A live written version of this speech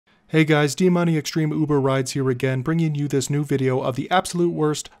Hey guys, D-Money Extreme Uber Rides here again, bringing you this new video of the absolute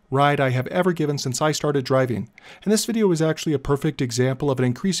worst ride I have ever given since I started driving. And this video is actually a perfect example of an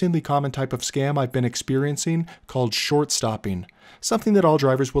increasingly common type of scam I've been experiencing called short stopping. Something that all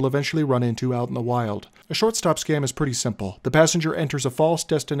drivers will eventually run into out in the wild. A short stop scam is pretty simple. The passenger enters a false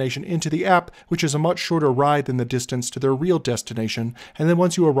destination into the app, which is a much shorter ride than the distance to their real destination, and then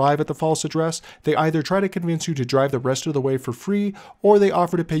once you arrive at the false address, they either try to convince you to drive the rest of the way for free, or they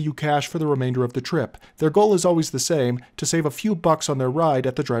offer to pay you cash for the remainder of the trip. Their goal is always the same, to save a few bucks on their ride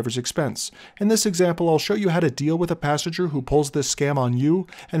at the driver's expense. In this example, I'll show you how to deal with a passenger who pulls this scam on you,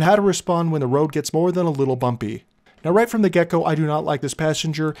 and how to respond when the road gets more than a little bumpy. Now right from the get-go, I do not like this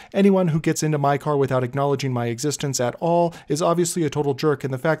passenger. Anyone who gets into my car without acknowledging my existence at all is obviously a total jerk,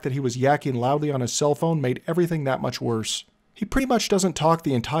 and the fact that he was yakking loudly on his cell phone made everything that much worse. He pretty much doesn't talk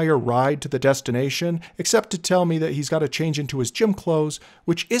the entire ride to the destination, except to tell me that he's got to change into his gym clothes,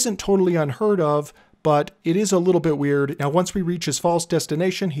 which isn't totally unheard of, but it is a little bit weird. Now once we reach his false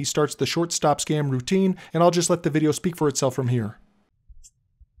destination, he starts the short stop scam routine, and I'll just let the video speak for itself from here.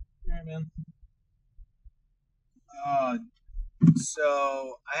 Alright, man.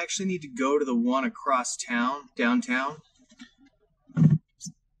 So I actually need to go to the one across town, downtown.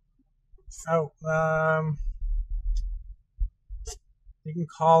 Oh, you can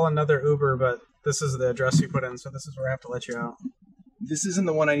call another Uber, but this is the address you put in, so this is where I have to let you out. This isn't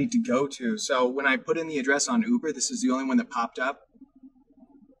the one I need to go to. So when I put in the address on Uber, this is the only one that popped up.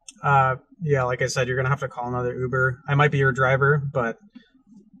 Yeah, like I said, you're gonna have to call another Uber. I might be your driver, but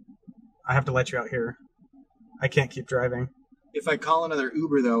I have to let you out here. I can't keep driving. If I call another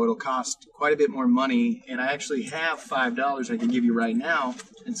Uber, though, it'll cost quite a bit more money, and I actually have $5 I can give you right now.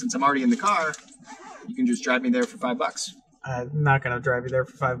 And since I'm already in the car, you can just drive me there for $5. I'm not gonna drive you there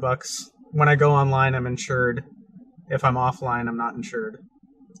for $5. When I go online, I'm insured. If I'm offline, I'm not insured.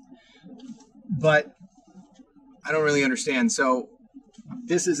 But I don't really understand. So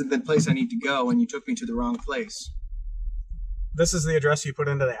this isn't the place I need to go, and you took me to the wrong place. This is the address you put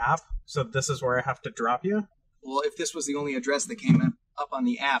into the app, so this is where I have to drop you? Well, if this was the only address that came up on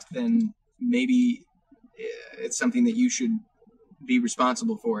the app, then maybe it's something that you should be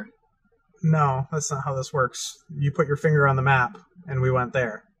responsible for. No, that's not how this works. You put your finger on the map, and we went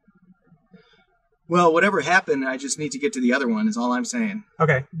there. Well, whatever happened, I just need to get to the other one, is all I'm saying.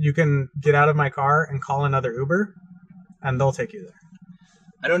 Okay, you can get out of my car and call another Uber, and they'll take you there.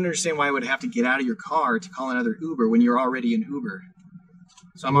 I don't understand why I would have to get out of your car to call another Uber when you're already in Uber.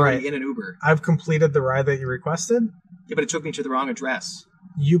 So I'm already in an Uber. I've completed the ride that you requested. Yeah, but it took me to the wrong address.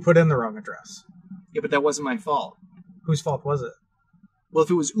 You put in the wrong address. Yeah, but that wasn't my fault. Whose fault was it? Well,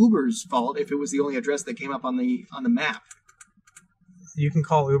 if it was Uber's fault, if it was the only address that came up on the map. You can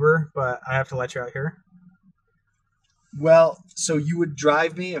call Uber, but I have to let you out here. Well, so you would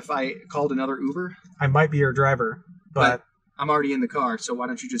drive me if I called another Uber? I might be your driver, but I'm already in the car, so why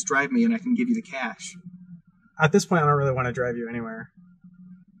don't you just drive me and I can give you the cash? At this point, I don't really want to drive you anywhere.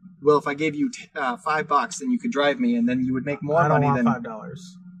 Well, if I gave you $5, then you could drive me, and then you would make more money than... I don't want $5.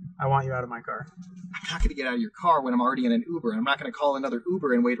 I want you out of my car. I'm not going to get out of your car when I'm already in an Uber. I'm not going to call another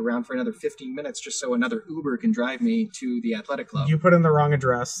Uber and wait around for another 15 minutes just so another Uber can drive me to the athletic club. You put in the wrong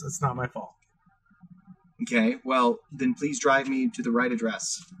address. It's not my fault. Okay, well, then please drive me to the right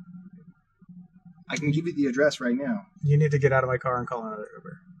address. I can give you the address right now. You need to get out of my car and call another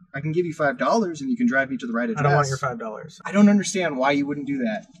Uber. I can give you $5 and you can drive me to the right address. I don't want your $5. I don't understand why you wouldn't do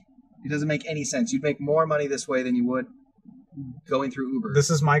that. It doesn't make any sense. You'd make more money this way than you would going through Uber.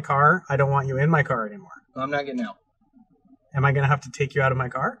 This is my car. I don't want you in my car anymore. Well, I'm not getting out. Am I going to have to take you out of my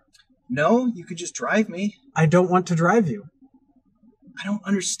car? No, you could just drive me. I don't want to drive you. I don't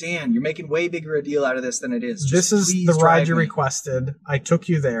understand. You're making way bigger a deal out of this than it is. This is the ride you requested. I took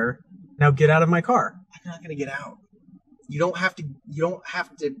you there. Now get out of my car. I'm not going to get out. You don't have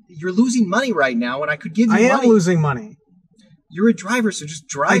to. You're losing money right now, and I could give you money. I am losing money. You're a driver, so just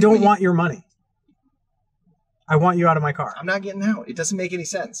drive me. I don't want your money. I want you out of my car. I'm not getting out. It doesn't make any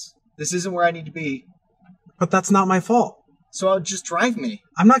sense. This isn't where I need to be. But that's not my fault. So I'll just drive me.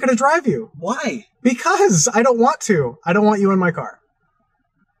 I'm not going to drive you. Why? Because I don't want to. I don't want you in my car.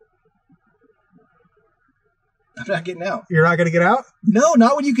 I'm not getting out. You're not going to get out? No,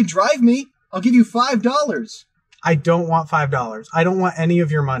 not when you can drive me. I'll give you $5. I don't want $5. I don't want any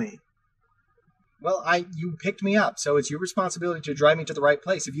of your money. Well, you picked me up, so it's your responsibility to drive me to the right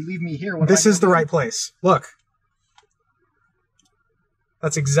place. If you leave me here... This is the right place. Look.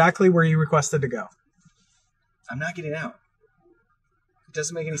 That's exactly where you requested to go. I'm not getting out. It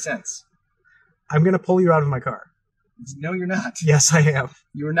doesn't make any sense. I'm going to pull you out of my car. No, you're not. Yes, I am.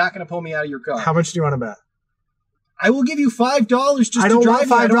 You're not going to pull me out of your car. How much do you want to bet? I will give you $5 just I don't to want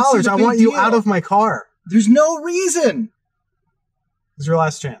drive $5. I want you out of my car. There's no reason. It's your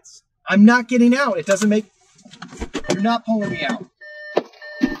last chance. I'm not getting out. It doesn't make... You're not pulling me out.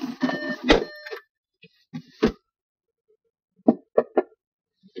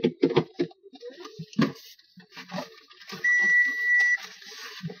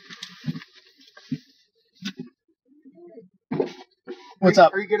 What's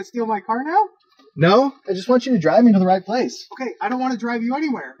up? Are you going to steal my car now? No, I just want you to drive me to the right place. Okay, I don't want to drive you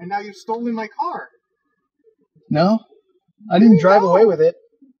anywhere, and now you've stolen my car. No, I didn't drive away with it.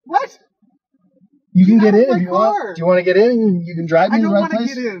 What? You can Get get out in of if my you want. car. Do you want to get in and you can drive me I to the don't right want to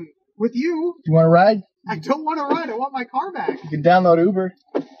place? get in with you. Do you want to ride? I don't want to ride. I want my car back. You can download Uber.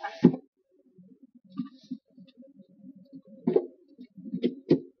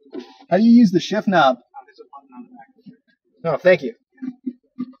 How do you use the shift knob? Oh, there's a button on the back. No, thank you.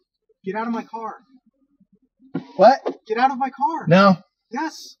 Get out of my car. What? Get out of my car. No.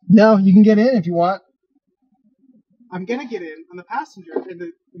 Yes. No, you can get in if you want. I'm gonna get in on the passenger in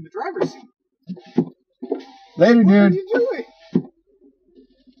the driver's seat. Later, What are dude. you doing?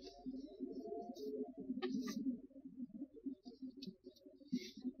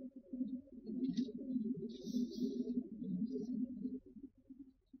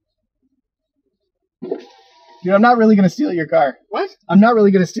 Dude, I'm not really going to steal your car. What? I'm not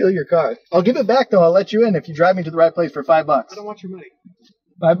really going to steal your car. I'll give it back, though. I'll let you in if you drive me to the right place for $5. I don't want your money.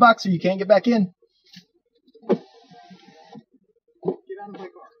 $5 or you can't get back in. Get out of my car.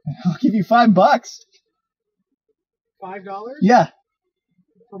 I'll give you $5. $5? Yeah.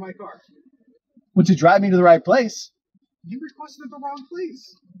 For my car. Well, to drive me to the right place. You requested the wrong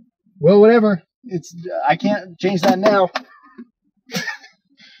place. Well, whatever. I can't change that now.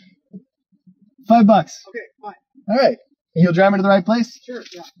 $5. Okay, fine. All right. And you'll drive me to the right place? Sure,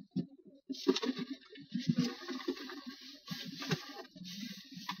 yeah.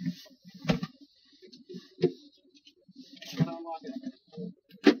 Gotta unlock it.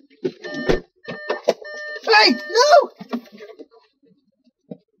 Hey, no!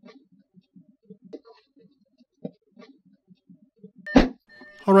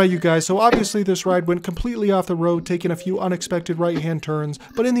 Alright you guys, so obviously this ride went completely off the road, taking a few unexpected right-hand turns,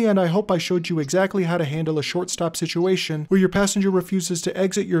 but in the end I hope I showed you exactly how to handle a short stop situation where your passenger refuses to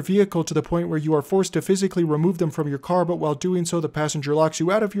exit your vehicle to the point where you are forced to physically remove them from your car, but while doing so the passenger locks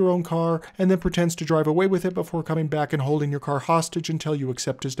you out of your own car and then pretends to drive away with it before coming back and holding your car hostage until you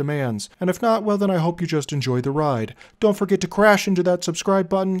accept his demands. And if not, well then I hope you just enjoy the ride. Don't forget to crash into that subscribe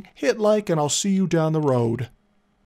button, hit like, and I'll see you down the road.